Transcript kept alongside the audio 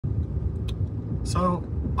So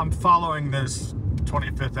I'm following this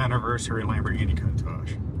 25th anniversary Lamborghini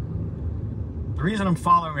Countach. The reason I'm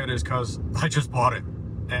following it is because I just bought it,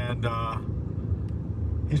 and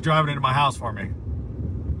he's driving it to my house for me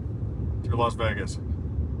through Las Vegas.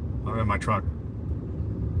 I'm in my truck.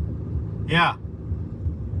 Yeah,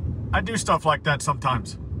 I do stuff like that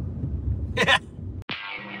sometimes. Yeah.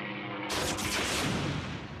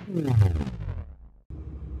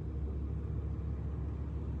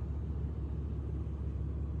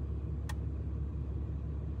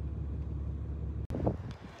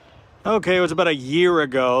 Okay, it was about a year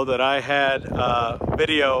ago that I had a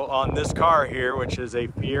video on this car here, which is a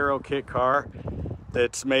Fiero kit car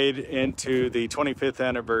that's made into the 25th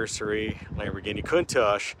anniversary Lamborghini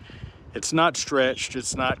Countach. It's not stretched,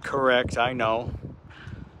 it's not correct, I know.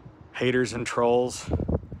 Haters and trolls,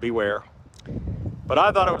 beware. But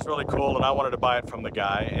I thought it was really cool and I wanted to buy it from the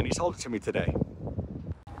guy, and he sold it to me today.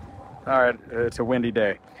 All right, it's a windy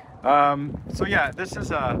day. So yeah, this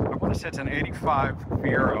is I want to say it's an 85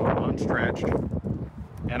 Fiero unstretched,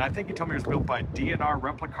 and I think he told me it was built by DNR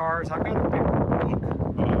Replicas. I've got a big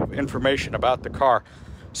book of information about the car,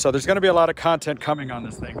 so there's going to be a lot of content coming on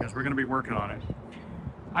this thing because we're going to be working on it.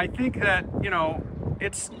 I think that, you know,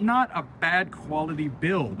 it's not a bad quality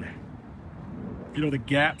build. You know, the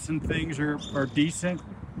gaps and things are decent.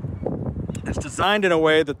 It's designed in a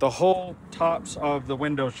way that the whole tops of the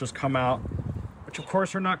windows just come out, which of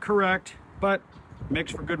course are not correct, but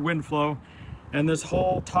makes for good wind flow. And this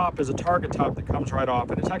whole top is a target top that comes right off,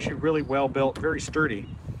 and it's actually really well built, very sturdy.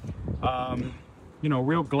 You know,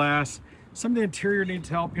 real glass. Some of the interior needs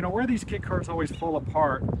help. You know, where these kit cars always fall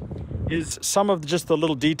apart is some of just the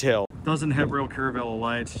little detail. Doesn't have real Caravella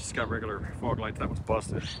lights, just got regular fog lights. That was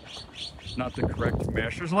busted. Not the correct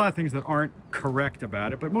mesh. There's a lot of things that aren't correct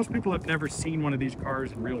about it, but most people have never seen one of these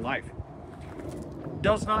cars in real life.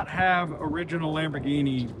 Does not have original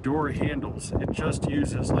Lamborghini door handles. It just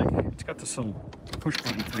uses, like, it's got this little push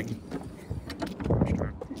button thing,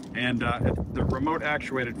 and the remote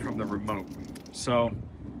actuated from the remote. So,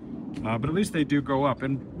 but at least they do go up,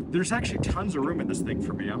 and there's actually tons of room in this thing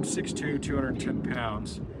for me. I'm 6'2", 210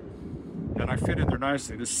 pounds, and I fit in there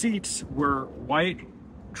nicely. The seats were white,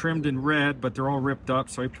 trimmed in red, but they're all ripped up,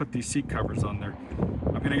 so I put these seat covers on there.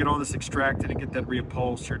 I'm gonna get all this extracted and get that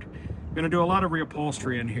reupholstered. I'm gonna do a lot of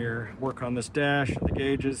reupholstery in here, work on this dash and the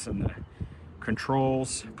gauges and the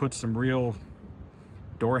controls, put some real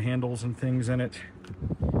door handles and things in it.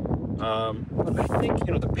 I think,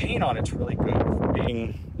 you know, the paint on it's really good for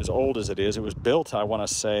being as old as it is. It was built, I want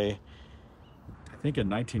to say, I think in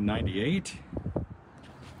 1998.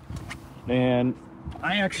 And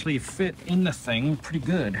I actually fit in the thing pretty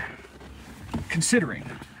good, considering,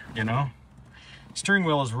 you know. Steering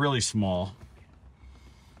wheel is really small.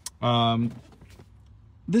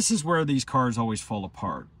 This is where these cars always fall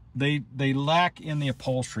apart. They lack in the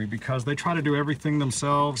upholstery because they try to do everything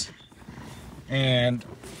themselves, and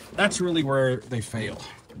that's really where they fail.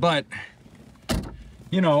 But,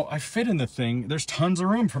 you know, I fit in the thing. There's tons of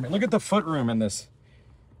room for me. Look at the foot room in this.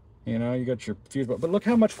 You know, you got your fuse box, but look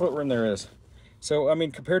how much foot room there is. So, I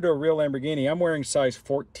mean, compared to a real Lamborghini, I'm wearing size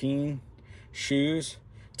 14 shoes.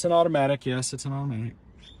 It's an automatic, yes, it's an automatic.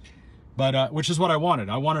 But, which is what I wanted.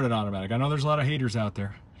 I wanted an automatic. I know there's a lot of haters out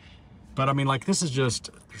there. But, I mean, like, this is just,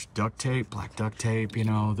 there's duct tape, black duct tape, you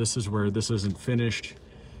know. This is where this isn't finished.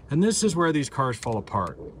 And this is where these cars fall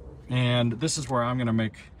apart. And this is where I'm going to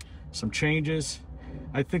make some changes.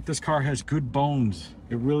 I think this car has good bones.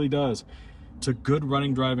 It really does. It's a good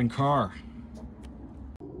running, driving car.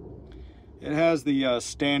 It has the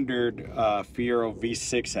standard Fiero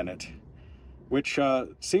V6 in it, which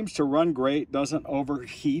seems to run great, doesn't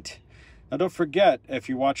overheat. Now don't forget, if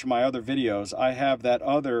you watch my other videos, I have that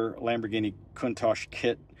other Lamborghini Countach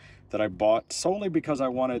kit that I bought solely because I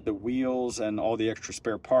wanted the wheels and all the extra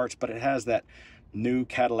spare parts, but it has that new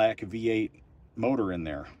Cadillac V8 motor in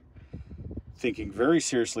there. Thinking very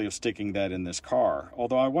seriously of sticking that in this car,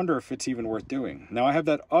 although I wonder if it's even worth doing. Now I have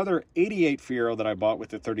that other 88 Fiero that I bought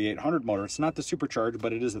with the 3800 motor. It's not the supercharged,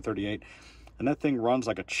 but it is the 38, and that thing runs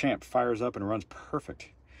like a champ, fires up and runs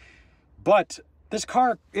perfect. But this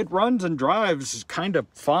car, it runs and drives kind of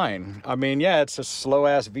fine. I mean, yeah, it's a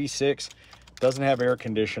slow-ass V6, doesn't have air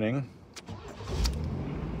conditioning.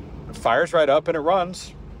 It fires right up and it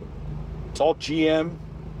runs. It's all GM.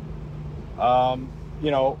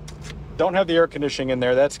 You know, don't have the air conditioning in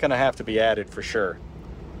there. That's gonna have to be added for sure.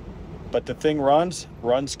 But the thing runs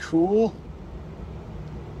cool.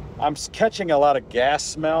 I'm catching a lot of gas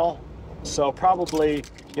smell. So probably,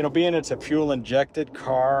 you know, being it's a fuel injected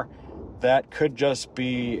car, that could just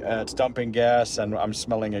be it's dumping gas and I'm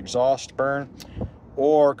smelling exhaust burn.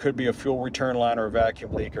 or could be a fuel return line or a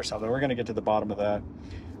vacuum leak or something. We're going to get to the bottom of that.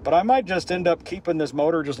 But I might just end up keeping this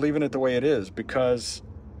motor, just leaving it the way it is, because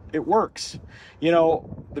it works. You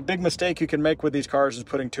know, the big mistake you can make with these cars is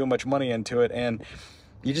putting too much money into it, and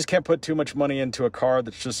you just can't put too much money into a car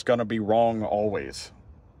that's just going to be wrong always.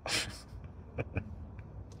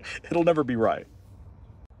 It'll never be right.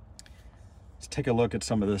 Let's take a look at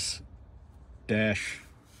some of this dash.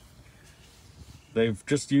 They've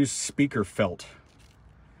just used speaker felt.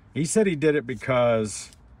 He said he did it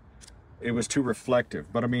because it was too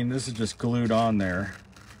reflective, but I mean, this is just glued on there.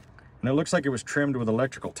 And it looks like it was trimmed with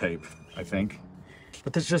electrical tape, I think.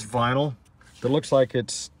 But this is just vinyl that looks like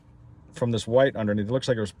it's from this white underneath. It looks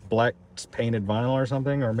like it was black painted vinyl or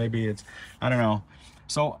something, or maybe it's, I don't know.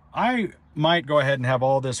 So I might go ahead and have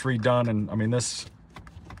all this redone. And I mean, this,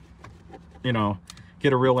 you know,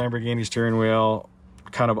 get a real Lamborghini steering wheel,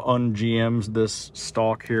 kind of un-GMs this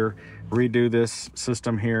stalk here, redo this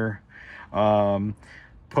system here,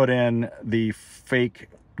 put in the fake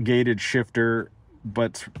gated shifter,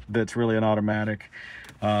 but that's really an automatic.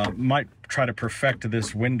 Might try to perfect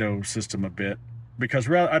this window system a bit, because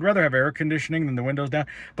I'd rather have air conditioning than the windows down.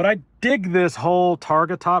 But I dig this whole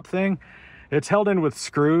Targa top thing. It's held in with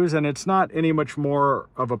screws, and it's not any much more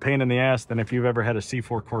of a pain in the ass than if you've ever had a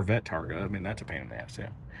C4 Corvette Targa. I mean, that's a pain in the ass, yeah.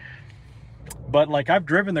 But like, I've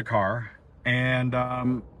driven the car,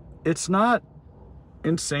 and it's not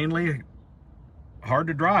insanely hard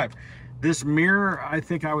to drive. This mirror, I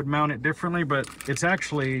think I would mount it differently, but it's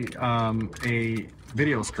actually a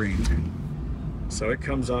video screen. So it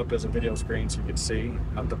comes up as a video screen so you can see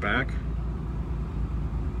out the back.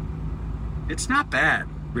 It's not bad,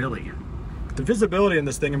 really. The visibility in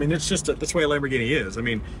this thing, I mean, it's just, that's the way a Lamborghini is. I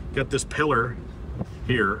mean, you got this pillar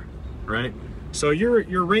here, right? So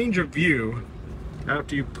your range of view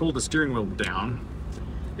after you pull the steering wheel down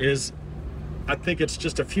is, I think it's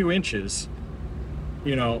just a few inches,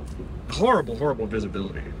 you know, horrible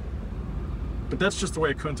visibility. But that's just the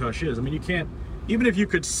way a Countach is. I mean, you can't, even if you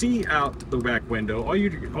could see out the back window, all you're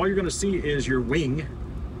going to see is your wing.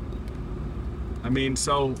 I mean,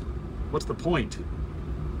 so what's the point?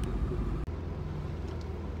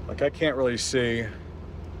 Like, I can't really see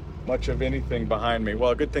much of anything behind me.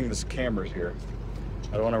 Well, good thing this camera's here.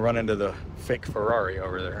 I don't want to run into the fake Ferrari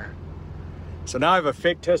over there. So now I have a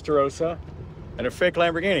fake Testarossa and a fake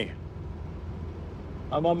Lamborghini.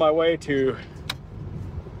 I'm on my way to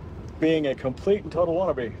being a complete and total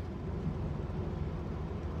wannabe.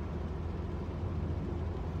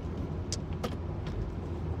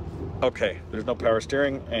 Okay, there's no power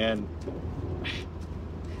steering, and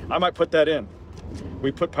I might put that in.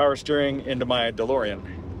 We put power steering into my DeLorean,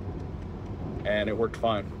 and it worked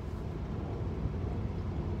fine.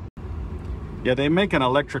 Yeah, they make an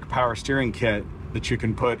electric power steering kit that you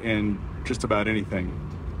can put in just about anything.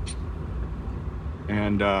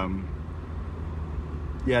 And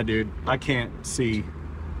yeah, dude, I can't see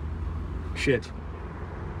shit.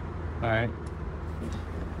 All right.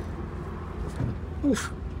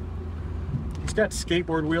 Oof. It's got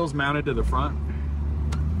skateboard wheels mounted to the front.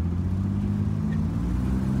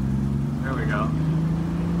 There we go.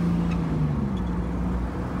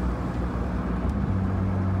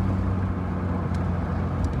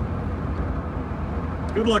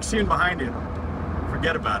 Good luck seeing behind you.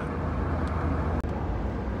 Forget about it.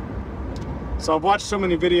 So I've watched so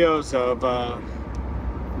many videos of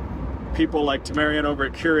people like Tamarian over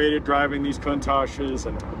at Curated driving these Countaches,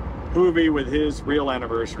 and Hoovy with his real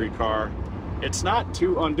anniversary car. It's not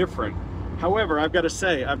too undifferent. However, I've got to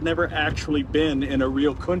say, I've never actually been in a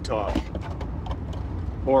real Countach.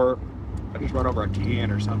 Or I just run over a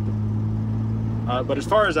can or something. But as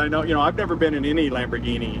far as I know, you know, I've never been in any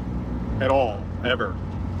Lamborghini at all, ever.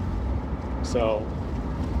 So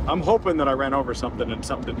I'm hoping that I ran over something and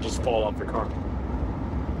something didn't just fall off the car.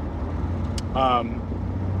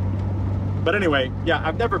 But anyway, yeah,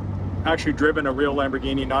 I've never actually driven a real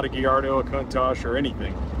Lamborghini, not a Gallardo, a Countach, or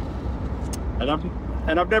anything.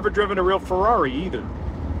 And I've never driven a real Ferrari either.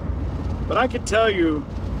 But I can tell you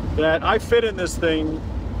that I fit in this thing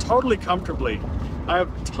totally comfortably. I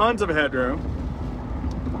have tons of headroom.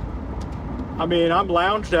 I mean, I'm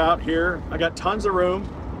lounged out here. I got tons of room.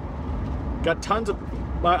 Got tons of,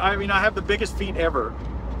 I mean, I have the biggest feet ever,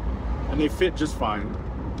 and they fit just fine.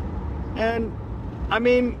 And I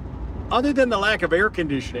mean, other than the lack of air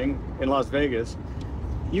conditioning in Las Vegas,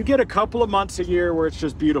 you get a couple of months a year where it's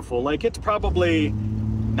just beautiful. Like, it's probably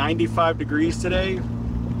 95 degrees today,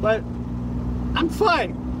 but I'm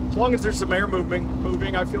fine. As long as there's some air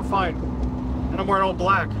moving, I feel fine. And I'm wearing all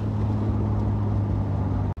black.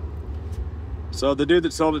 So the dude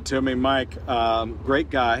that sold it to me, Mike, great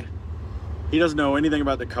guy. He doesn't know anything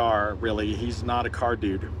about the car, really. He's not a car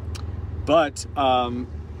dude. But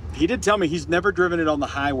he did tell me he's never driven it on the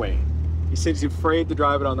highway. He said he's afraid to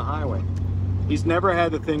drive it on the highway. He's never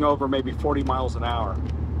had the thing over maybe 40 miles an hour.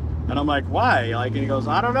 And I'm like, why? Like, and he goes,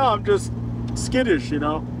 I don't know, I'm just skittish, you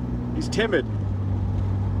know? He's timid.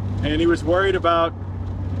 And he was worried about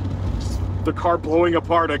the car blowing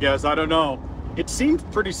apart, I guess. I don't know. It seems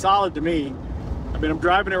pretty solid to me. I mean, I'm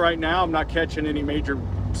driving it right now. I'm not catching any major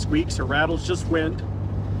squeaks or rattles, just wind.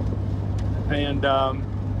 And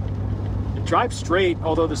it drives straight,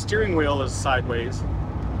 although the steering wheel is sideways,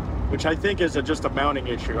 which I think is just a mounting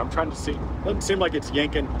issue. I'm trying to see. Doesn't seem like it's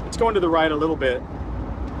yanking. It's going to the right a little bit.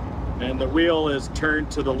 And the wheel is turned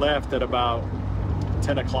to the left at about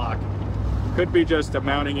 10 o'clock. Could be just a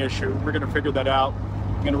mounting issue. We're gonna figure that out.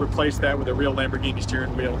 I'm gonna replace that with a real Lamborghini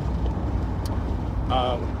steering wheel.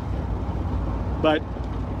 But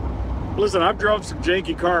listen, I've drove some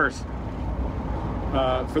janky cars.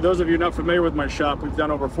 For those of you not familiar with my shop, we've done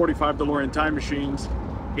over 45 DeLorean time machines,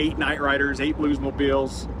 8 Night Riders, 8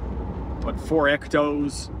 Bluesmobiles, 4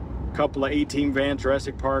 Ectos, a couple of 18 vans,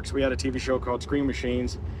 Jurassic Parks. We had a TV show called Screen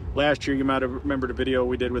Machines. Last year, you might have remembered a video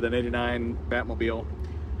we did with an 89 Batmobile.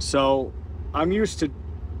 So I'm used to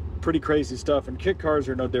pretty crazy stuff, and kit cars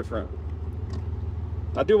are no different.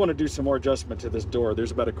 I do want to do some more adjustment to this door.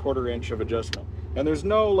 There's about a 1/4 inch of adjustment. And there's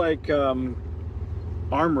no like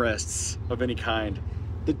armrests of any kind.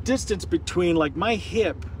 The distance between like my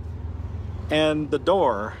hip and the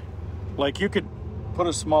door, like you could put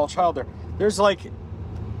a small child there. There's like,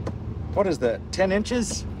 what is that, 10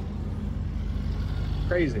 inches?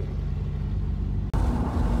 Crazy. All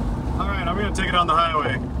right, I'm gonna take it on the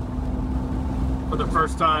highway for the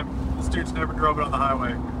first time. This dude's never drove it on the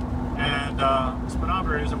highway. And the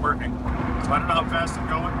speedometer isn't working. So I don't know how fast I'm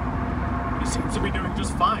going. But it seems to be doing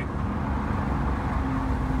just fine.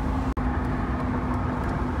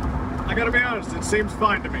 I gotta be honest, it seems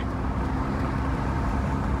fine to me.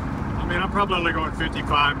 I mean, I'm probably only going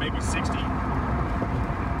 55, maybe 60.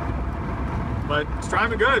 But it's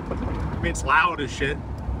driving good. I mean, it's loud as shit.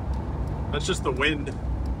 That's just the wind.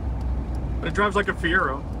 But it drives like a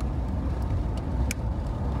Fiero.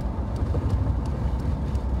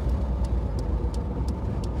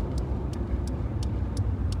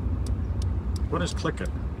 What is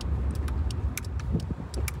clicking?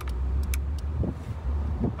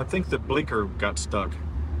 I think the blinker got stuck.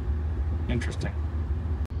 Interesting.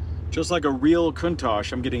 Just like a real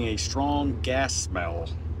Countach, I'm getting a strong gas smell.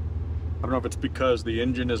 I don't know if it's because the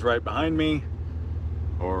engine is right behind me,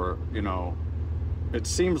 or, you know, it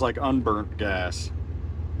seems like unburnt gas.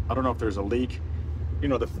 I don't know if there's a leak. You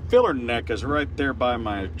know, the filler neck is right there by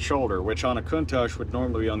my shoulder, which on a Countach would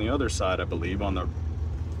normally be on the other side, I believe, on the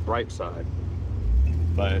right side.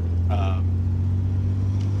 But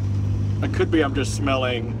it could be I'm just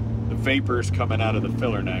smelling the vapors coming out of the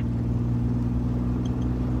filler neck.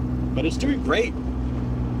 But it's doing great.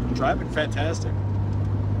 Driving fantastic.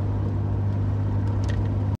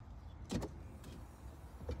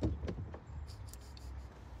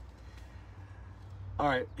 All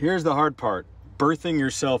right, here's the hard part. Birthing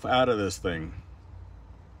yourself out of this thing.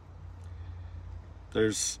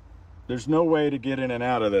 There's no way to get in and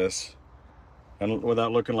out of this and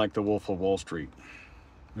without looking like the Wolf of Wall Street.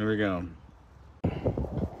 There we go.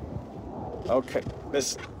 Okay,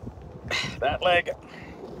 that leg,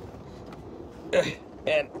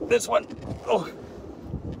 and this one. Oh,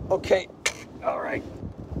 okay, all right.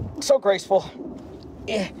 So graceful.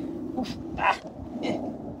 Yeah. Ah. Yeah.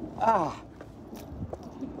 Ah.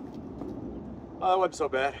 Oh, that wasn't so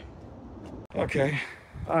bad. Okay,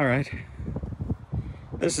 all right.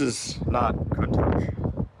 This is not Countach.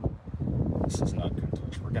 This is not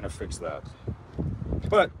Countach. We're gonna fix that.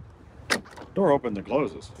 But door opens and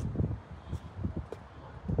closes.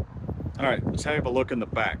 All right, let's have a look in the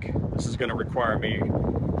back. This is gonna require me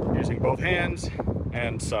using both hands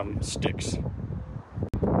and some sticks.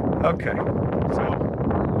 Okay,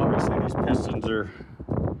 so obviously these pistons are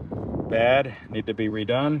bad, need to be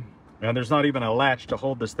redone. Now there's not even a latch to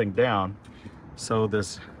hold this thing down. So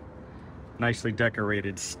this nicely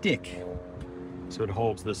decorated stick, so it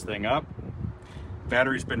holds this thing up.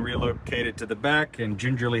 Battery's been relocated to the back and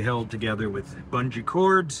gingerly held together with bungee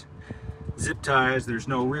cords, zip ties. There's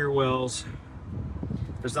no rear wells.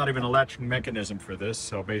 There's not even a latching mechanism for this,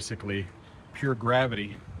 so basically pure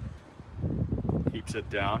gravity keeps it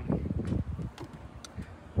down.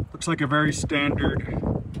 Looks like a very standard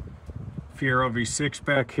Fiero V6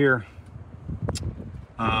 back here.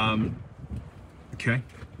 Okay.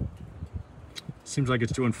 Seems like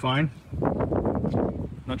it's doing fine.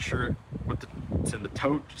 Not sure what's in the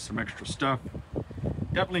tote, just some extra stuff.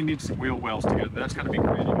 Definitely needs some wheel wells together. That's going to be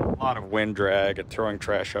creating a lot of wind drag and throwing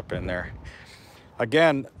trash up in there.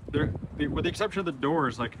 Again, with the exception of the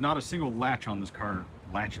doors, like not a single latch on this car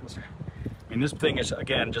latches. I mean, this thing is,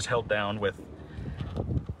 again, just held down with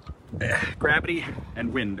gravity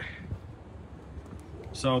and wind.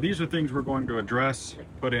 So these are things we're going to address,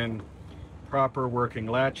 put in proper working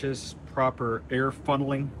latches, proper air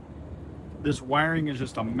funneling. This wiring is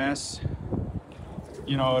just a mess.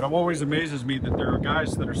 You know, it always amazes me that there are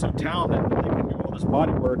guys that are so talented that they can do all this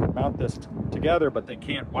body work and mount this together, but they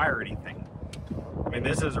can't wire anything. I mean,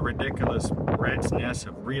 this is a ridiculous rat's nest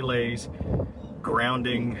of relays,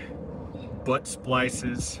 grounding, butt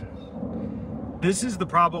splices. This is the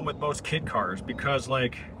problem with most kit cars, because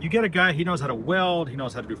like you get a guy, he knows how to weld, he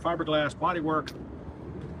knows how to do fiberglass, body work,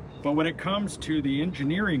 but when it comes to the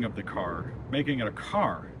engineering of the car, making it a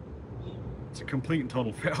car, it's a complete and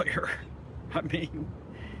total failure. I mean,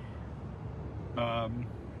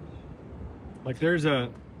 like is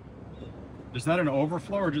that an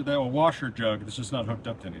overflow or is that a washer jug that's just not hooked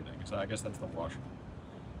up to anything? So I guess that's the washer.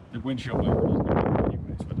 The windshield wiper doesn't go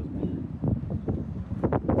anyways, but it doesn't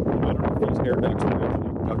matter. I don't know if these air ducts are actually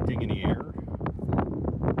ducting any air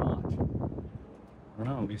or not. I don't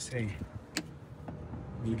know, let me see.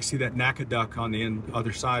 You can see that NACA duct on the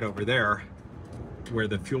other side over there where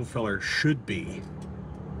the fuel filler should be.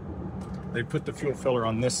 They put the fuel filler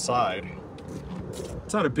on this side.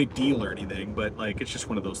 It's not a big deal or anything, but like it's just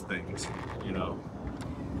one of those things, you know.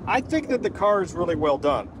 I think that the car is really well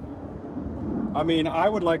done. I mean, I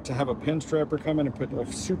would like to have a pinstriper come in and put a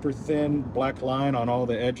super thin black line on all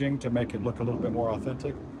the edging to make it look a little bit more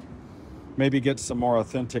authentic. Maybe get some more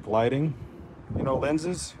authentic lighting, you know,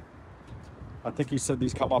 lenses. I think he said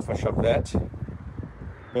these come off a Chevette,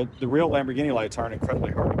 but the real Lamborghini lights aren't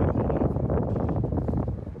incredibly hard to get hold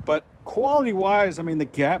of. But quality-wise, I mean, the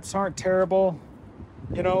gaps aren't terrible.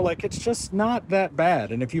 You know, like it's just not that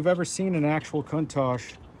bad. And if you've ever seen an actual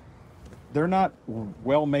Countach, they're not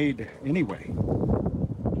well made anyway.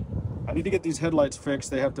 I need to get these headlights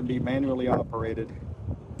fixed. They have to be manually operated.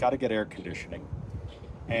 Got to get air conditioning.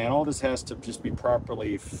 And all this has to just be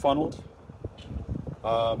properly funneled.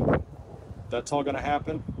 That's all going to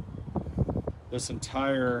happen. This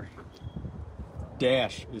entire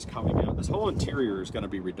dash is coming out. This whole interior is going to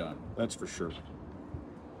be redone. That's for sure.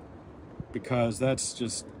 Because that's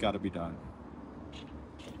just got to be done.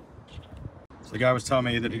 So the guy was telling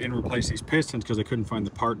me that he didn't replace these pistons because I couldn't find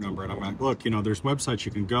the part number. And I'm like, look, you know, there's websites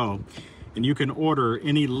you can go and you can order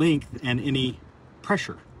any length and any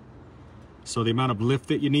pressure. So the amount of lift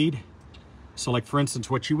that you need. So like, for instance,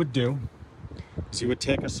 what you would do is you would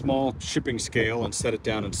take a small shipping scale and set it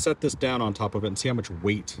down and set this down on top of it and see how much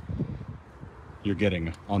weight you're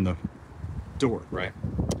getting on the door, right?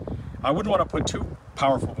 I wouldn't want to put too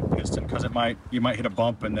powerful of a piston because you might hit a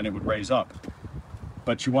bump and then it would raise up.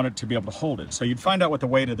 But you want it to be able to hold it. So you'd find out what the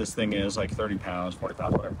weight of this thing is, like 30 pounds, 40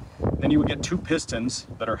 pounds, whatever. Then you would get two pistons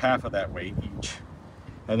that are half of that weight each,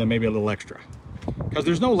 and then maybe a little extra. Because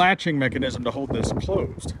there's no latching mechanism to hold this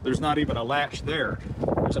closed. There's not even a latch there.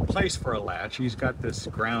 There's a place for a latch. He's got this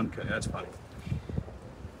ground, that's funny.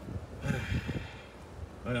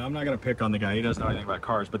 But I'm not gonna pick on the guy, he doesn't know anything about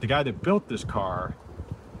cars, but the guy that built this car,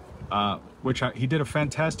 he did a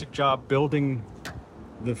fantastic job building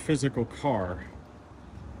the physical car,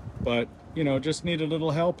 but you know, just need a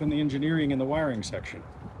little help in the engineering and the wiring section.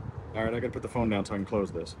 All right, I gotta put the phone down so I can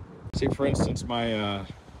close this. See, for instance, my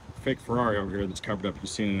fake Ferrari over here that's covered up, you've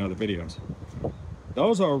seen in other videos.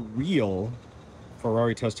 Those are real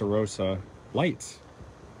Ferrari Testarossa lights.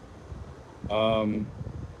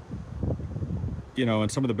 You know,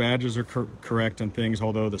 and some of the badges are correct and things,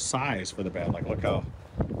 although the size for the badge, like look how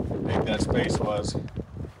big that space was.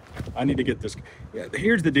 I need to get this. Yeah,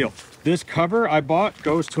 here's the deal. This cover I bought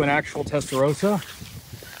goes to an actual Testarossa,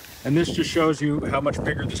 and this just shows you how much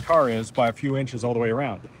bigger this car is by a few inches all the way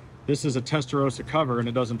around. This is a Testarossa cover and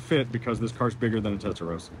it doesn't fit because this car's bigger than a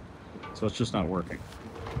Testarossa. So it's just not working.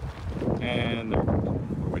 And there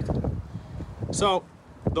we go. So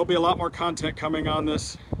there'll be a lot more content coming on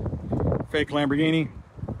this fake Lamborghini.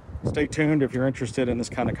 Stay tuned if you're interested in this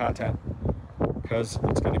kind of content, because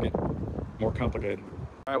it's going to get more complicated.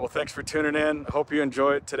 All right, well, thanks for tuning in. Hope you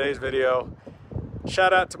enjoyed today's video.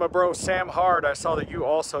 Shout out to my bro Sam Hard. I saw that you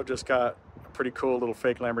also just got a pretty cool little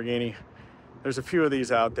fake Lamborghini. There's a few of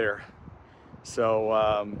these out there.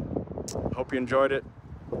 So hope you enjoyed it.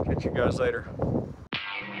 Catch you guys later.